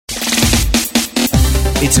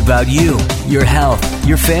It's about you, your health,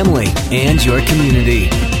 your family, and your community.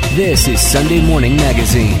 This is Sunday Morning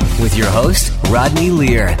Magazine with your host, Rodney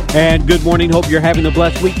Lear. And good morning. Hope you're having a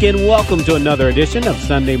blessed weekend. Welcome to another edition of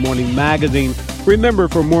Sunday Morning Magazine. Remember,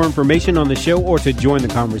 for more information on the show or to join the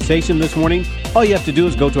conversation this morning, all you have to do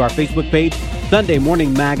is go to our Facebook page, Sunday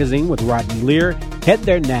Morning Magazine with Rodney Lear. Head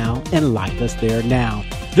there now and like us there now.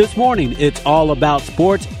 This morning, it's all about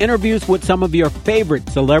sports, interviews with some of your favorite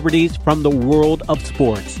celebrities from the world of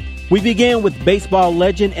sports. We begin with baseball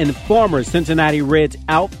legend and former Cincinnati Reds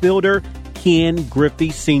outfielder Ken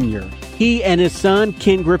Griffey Sr. He and his son,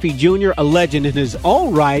 Ken Griffey Jr., a legend in his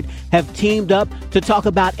own right, have teamed up to talk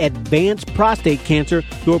about advanced prostate cancer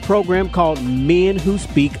through a program called Men Who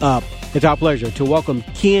Speak Up. It's our pleasure to welcome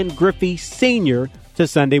Ken Griffey Sr. to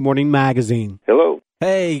Sunday Morning Magazine. Hello.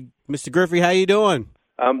 Hey, Mr. Griffey, how you doing?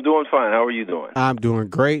 I'm doing fine. How are you doing? I'm doing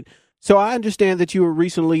great. So I understand that you were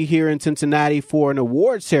recently here in Cincinnati for an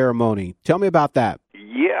award ceremony. Tell me about that.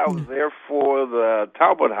 Yeah, I was there for the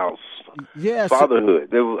Talbot House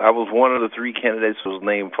Fatherhood. I was one of the three candidates who was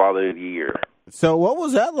named Father of the Year. So what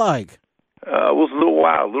was that like? It was a little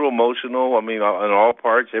wild, a little emotional. I mean, in all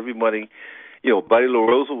parts, everybody, Buddy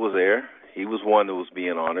LaRosa was there. He was one that was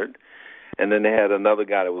being honored. And then they had another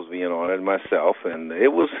guy that was being honored, myself, and it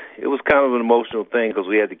was kind of an emotional thing because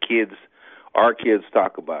we had our kids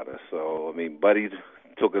talk about us. So I mean, Buddy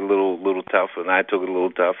took it a little tough, and I took it a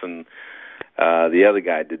little tough, and the other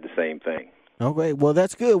guy did the same thing. Okay, well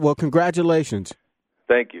that's good. Well, congratulations.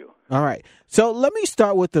 Thank you. All right. So let me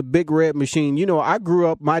start with the Big Red Machine. I grew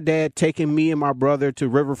up, my dad taking me and my brother to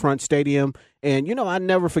Riverfront Stadium, and, I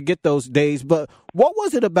never forget those days. But what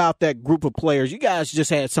was it about that group of players? You guys just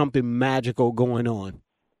had something magical going on.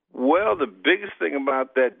 Well, the biggest thing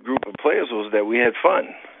about that group of players was that we had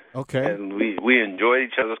fun. Okay. And we enjoyed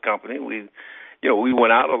each other's company. We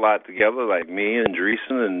went out a lot together, like me and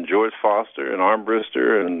Dreesen and George Foster and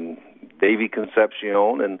Armbrister and Davey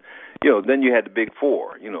Concepcion, and then you had the big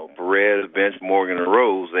four, Perez, Bench, Morgan, and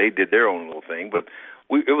Rose. They did their own little thing, but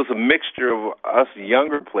it was a mixture of us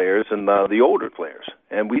younger players and the older players,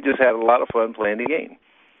 and we just had a lot of fun playing the game.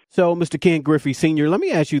 So, Mr. Ken Griffey Sr., let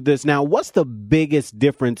me ask you this now. What's the biggest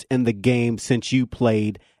difference in the game since you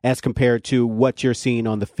played as compared to what you're seeing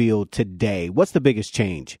on the field today? What's the biggest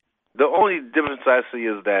change? The only difference I see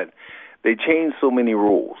is that they changed so many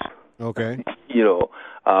rules. Okay.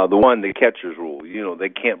 The one, the catcher's rule, they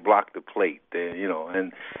can't block the plate,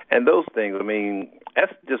 and those things, I mean,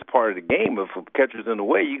 that's just part of the game. If a catcher's in the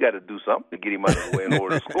way, you got to do something to get him out of the way in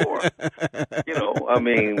order to score. I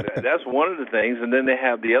mean, that's one of the things. And then they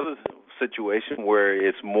have the other situation where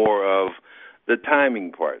it's more of the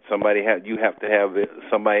timing part. You have to have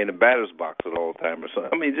somebody in the batter's box at all time or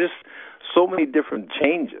something. I mean, just so many different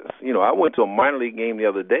changes. I went to a minor league game the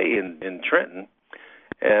other day in Trenton,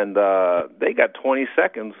 and they got 20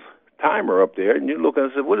 seconds timer up there, and you look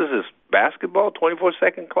and say, what is this, basketball,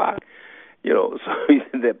 24-second clock? So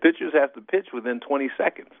the pitchers have to pitch within 20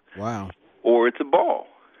 seconds. Wow. Or it's a ball.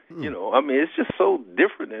 I mean, it's just so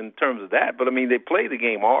different in terms of that. But, I mean, they play the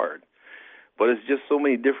game hard. But it's just so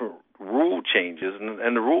many different rule changes,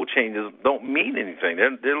 and the rule changes don't mean anything.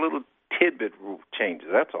 They're little tidbit rule changes.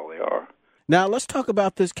 That's all they are. Now, let's talk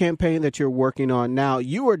about this campaign that you're working on. Now,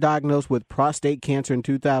 you were diagnosed with prostate cancer in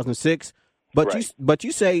 2006, but right. but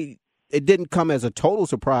you say it didn't come as a total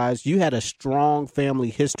surprise. You had a strong family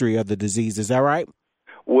history of the disease. Is that right?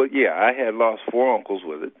 Well, yeah, I had lost 4 uncles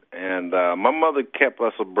with it, and my mother kept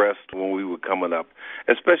us abreast when we were coming up,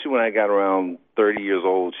 especially when I got around 30 years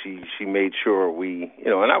old. She made sure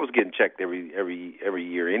and I was getting checked every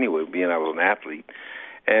year anyway, being I was an athlete,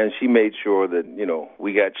 and she made sure that,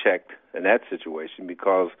 we got checked in that situation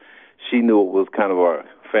because she knew it was kind of our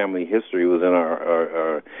family history. It was in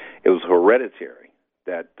our it was hereditary.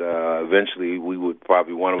 That eventually we would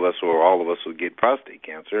probably one of us or all of us would get prostate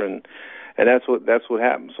cancer, and that's what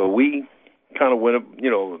happened. So we kind of went,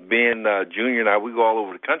 being Junior and I, we go all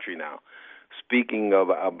over the country now, speaking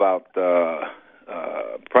about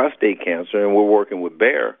prostate cancer, and we're working with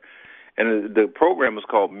Bayer, and the program is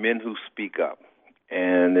called Men Who Speak Up,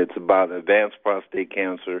 and it's about advanced prostate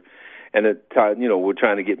cancer, and we're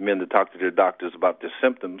trying to get men to talk to their doctors about their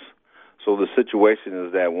symptoms. So the situation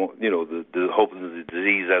is that, the hope that the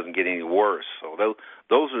disease doesn't get any worse. So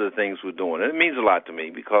those are the things we're doing. And it means a lot to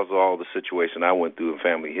me because of all the situation I went through in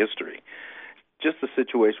family history. Just a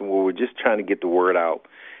situation where we're just trying to get the word out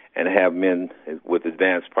and have men with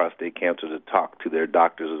advanced prostate cancer to talk to their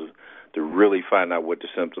doctors to really find out what the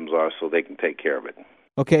symptoms are so they can take care of it.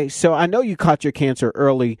 Okay, so I know you caught your cancer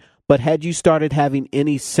early, but had you started having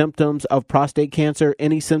any symptoms of prostate cancer,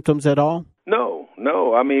 any symptoms at all? No,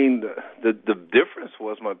 No. I mean, the difference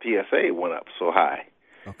was my PSA went up so high.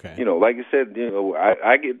 Okay. Like you said,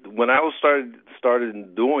 I get when I was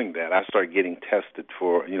started doing that, I started getting tested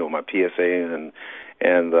for my PSA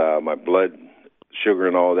and my blood sugar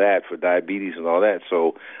and all that for diabetes and all that.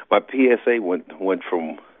 So my PSA went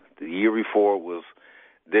from the year before it was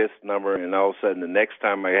this number, and all of a sudden the next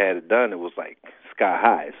time I had it done, it was like sky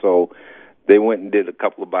high. So they went and did a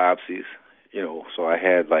couple of biopsies, so I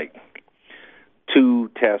had like 2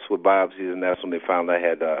 tests with biopsies, and that's when they found I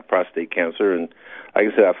had prostate cancer. And like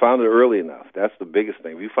I said, I found it early enough. That's the biggest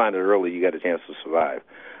thing. If you find it early, you got a chance to survive.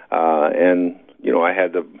 And I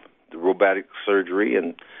had the robotic surgery,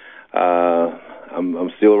 and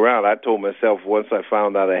I'm still around. I told myself once I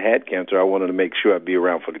found out I had cancer, I wanted to make sure I'd be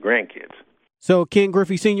around for the grandkids. So, Ken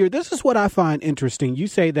Griffey Sr., this is what I find interesting. You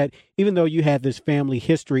say that even though you had this family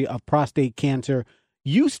history of prostate cancer,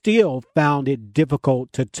 you still found it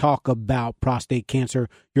difficult to talk about prostate cancer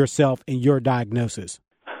yourself and your diagnosis.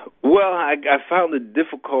 Well, I found it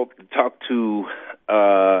difficult to talk to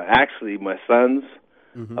actually my sons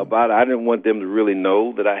about it. I didn't want them to really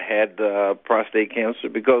know that I had prostate cancer,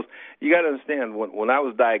 because you got to understand, when I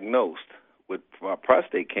was diagnosed with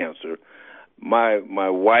prostate cancer, my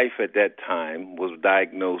wife at that time was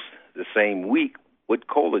diagnosed the same week with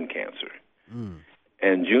colon cancer.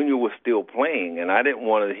 And Junior was still playing, and I didn't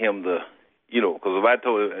want him to, because if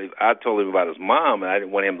I told him about his mom, and I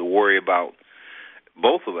didn't want him to worry about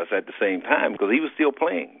both of us at the same time, because he was still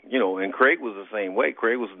playing, and Craig was the same way.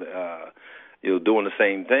 Craig was, doing the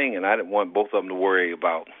same thing, and I didn't want both of them to worry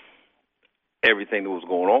about everything that was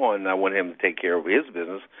going on, and I wanted him to take care of his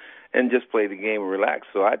business and just play the game and relax.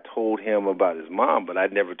 So I told him about his mom, but I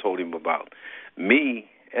never told him about me.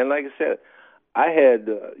 And like I said, I had,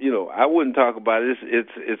 I wouldn't talk about it.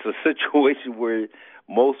 It's a situation where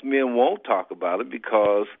most men won't talk about it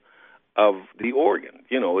because of the organ.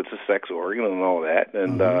 It's a sex organ and all that,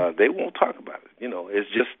 and they won't talk about it. It's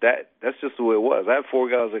just that's just the way it was. I had 4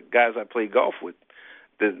 guys I played golf with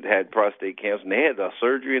that had prostate cancer, and they had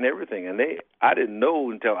surgery and everything, and I didn't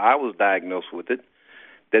know until I was diagnosed with it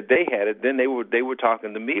that they had it. Then they were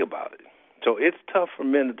talking to me about it. So it's tough for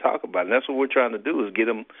men to talk about it. And that's what we're trying to do, is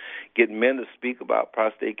get men to speak about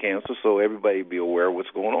prostate cancer so everybody be aware of what's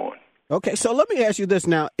going on. Okay, so let me ask you this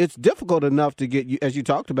now. It's difficult enough to get, as you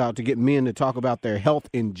talked about, to get men to talk about their health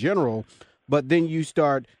in general, but then you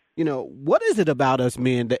start, what is it about us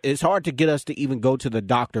men that it's hard to get us to even go to the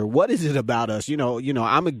doctor? What is it about us?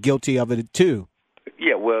 I'm guilty of it too.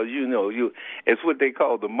 Yeah, well, it's what they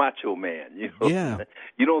call the macho man. Yeah.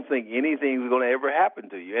 You don't think anything's going to ever happen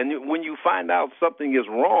to you, and when you find out something is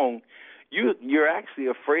wrong, you're actually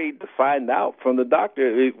afraid to find out from the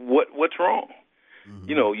doctor what's wrong.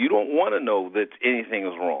 You don't want to know that anything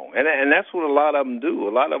is wrong, and that's what a lot of them do.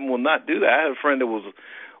 A lot of them will not do that. I had a friend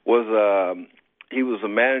that he was a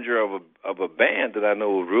manager of a band that I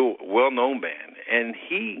know, a real well-known band, and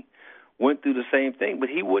he went through the same thing, but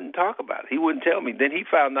he wouldn't talk about it. He wouldn't tell me. Then he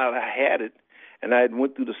found out I had it, and I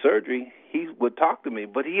went through the surgery. He would talk to me,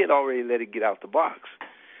 but he had already let it get out the box,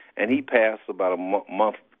 and he passed about a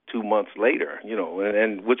month, 2 months later.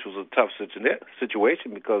 And which was a tough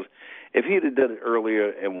situation, because if he had done it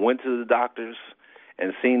earlier and went to the doctors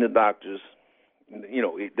and seen the doctors,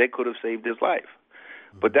 they could have saved his life.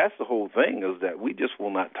 But that's the whole thing, is that we just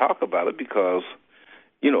will not talk about it because,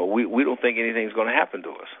 we don't think anything's going to happen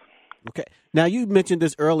to us. Okay. Now, you mentioned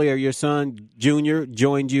this earlier. Your son, Junior,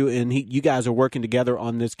 joined you, and you guys are working together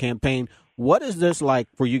on this campaign. What is this like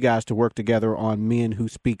for you guys to work together on Men Who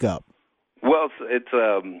Speak Up? Well, it's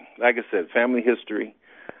like I said, family history,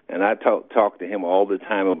 and I talk to him all the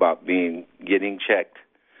time about getting checked,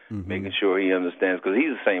 making sure he understands, because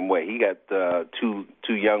he's the same way. He got two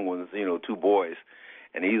young ones, 2 boys,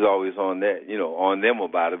 and he's always on that, on them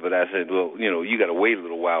about it. But I said, well, you got to wait a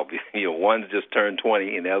little while. One's just turned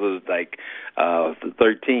 20, and the other's like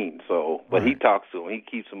 13. So, but he talks to him, he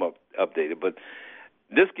keeps them updated. But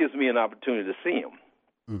this gives me an opportunity to see him.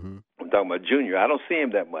 I'm talking about Junior. I don't see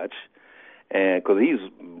him that much. And because he's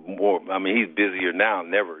he's busier now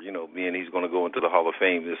than ever, being he's going to go into the Hall of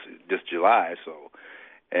Fame this July. So,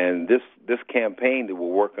 and this campaign that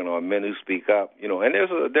we're working on, Men Who Speak Up, and there's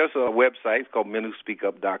a website, it's called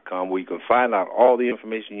menwhospeakup.com, where you can find out all the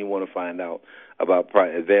information you want to find out about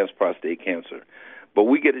advanced prostate cancer. But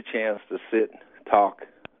we get a chance to sit, talk,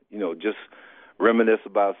 just reminisce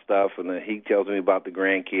about stuff, and then he tells me about the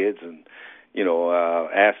grandkids, and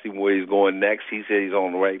asked him where he's going next. He said he's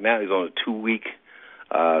on right now. He's on a 2-week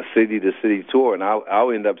city-to-city tour, and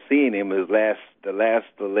I'll end up seeing him the last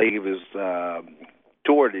leg of his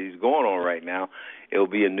tour that he's going on right now. It'll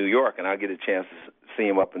be in New York, and I'll get a chance to see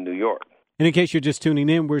him up in New York. And in case you're just tuning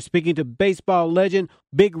in, we're speaking to baseball legend,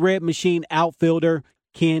 Big Red Machine outfielder,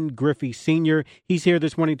 Ken Griffey Sr. He's here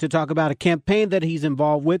this morning to talk about a campaign that he's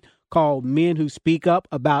involved with called Men Who Speak Up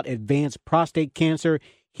about advanced prostate cancer.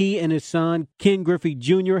 He and his son, Ken Griffey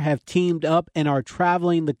Jr., have teamed up and are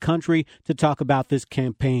traveling the country to talk about this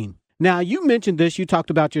campaign. Now, you mentioned this. You talked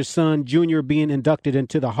about your son, Jr., being inducted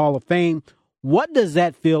into the Hall of Fame. What does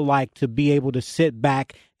that feel like to be able to sit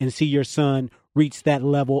back and see your son reach that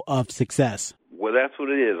level of success? Well, that's what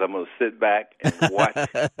it is. I'm going to sit back and watch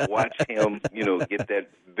him, get that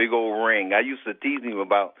big old ring. I used to tease him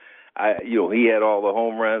about, he had all the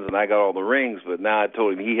home runs and I got all the rings, but now I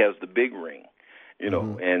told him he has the big ring,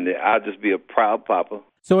 and I'll just be a proud papa.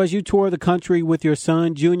 So as you tour the country with your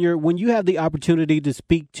son, Junior, when you have the opportunity to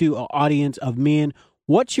speak to an audience of men,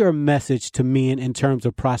 what's your message to men in terms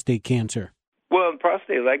of prostate cancer? Well,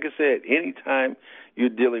 prostate, like I said, anytime you're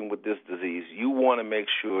dealing with this disease, you want to make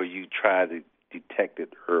sure you try to detect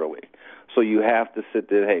it early. So you have to sit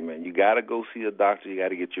there, hey, man, you got to go see a doctor. You got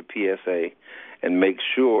to get your PSA and make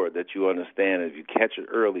sure that you understand if you catch it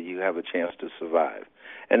early, you have a chance to survive.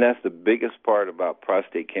 And that's the biggest part about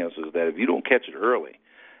prostate cancer is that if you don't catch it early,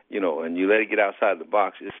 and you let it get outside the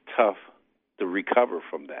box, it's tough to recover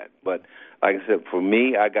from that. But like I said, for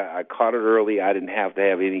me, I caught it early. I didn't have to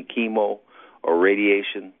have any chemo or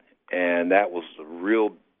radiation, and that was a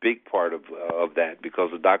real big part of that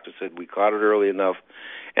because the doctor said we caught it early enough.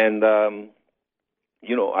 And, I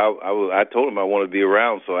told him I wanted to be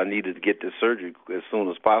around, so I needed to get this surgery as soon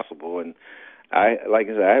as possible. And I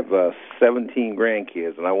have 17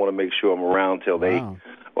 grandkids, and I want to make sure I'm around till they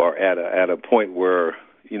are at a point where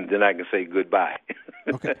then I can say goodbye.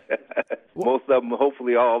 Okay. Most of them,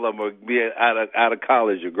 hopefully all of them, will be out of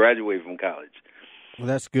college or graduate from college. Well,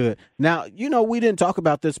 that's good. Now, we didn't talk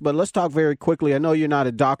about this, but let's talk very quickly. I know you're not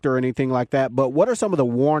a doctor or anything like that, but what are some of the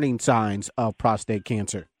warning signs of prostate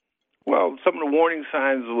cancer? Well, some of the warning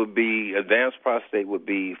signs would be advanced prostate would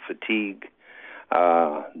be fatigue,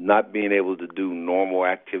 not being able to do normal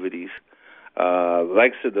activities.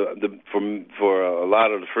 Like I said, for a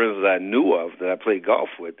lot of the friends that I knew of that I played golf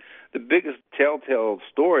with, the biggest telltale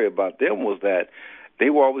story about them was that they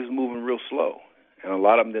were always moving real slow, and a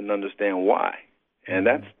lot of them didn't understand why. And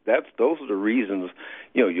those are the reasons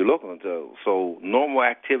you're looking into. So normal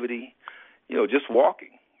activity, just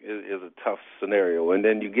walking is a tough scenario, and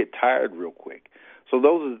then you get tired real quick. So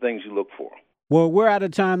those are the things you look for. Well, we're out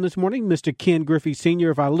of time this morning. Mr. Ken Griffey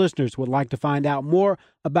Sr., if our listeners would like to find out more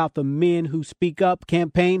about the Men Who Speak Up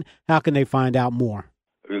campaign, how can they find out more?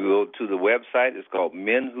 You go to the website. It's called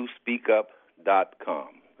menwhospeakup.com,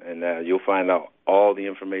 and you'll find out all the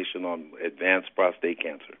information on advanced prostate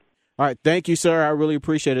cancer. All right. Thank you, sir. I really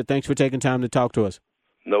appreciate it. Thanks for taking time to talk to us.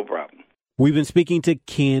 No problem. We've been speaking to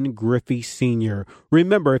Ken Griffey Sr.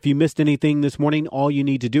 Remember, if you missed anything this morning, all you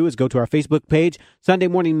need to do is go to our Facebook page, Sunday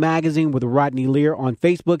Morning Magazine with Rodney Lear on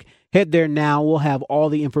Facebook. Head there now. We'll have all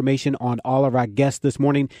the information on all of our guests this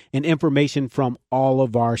morning and information from all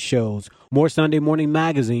of our shows. More Sunday Morning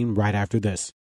Magazine right after this.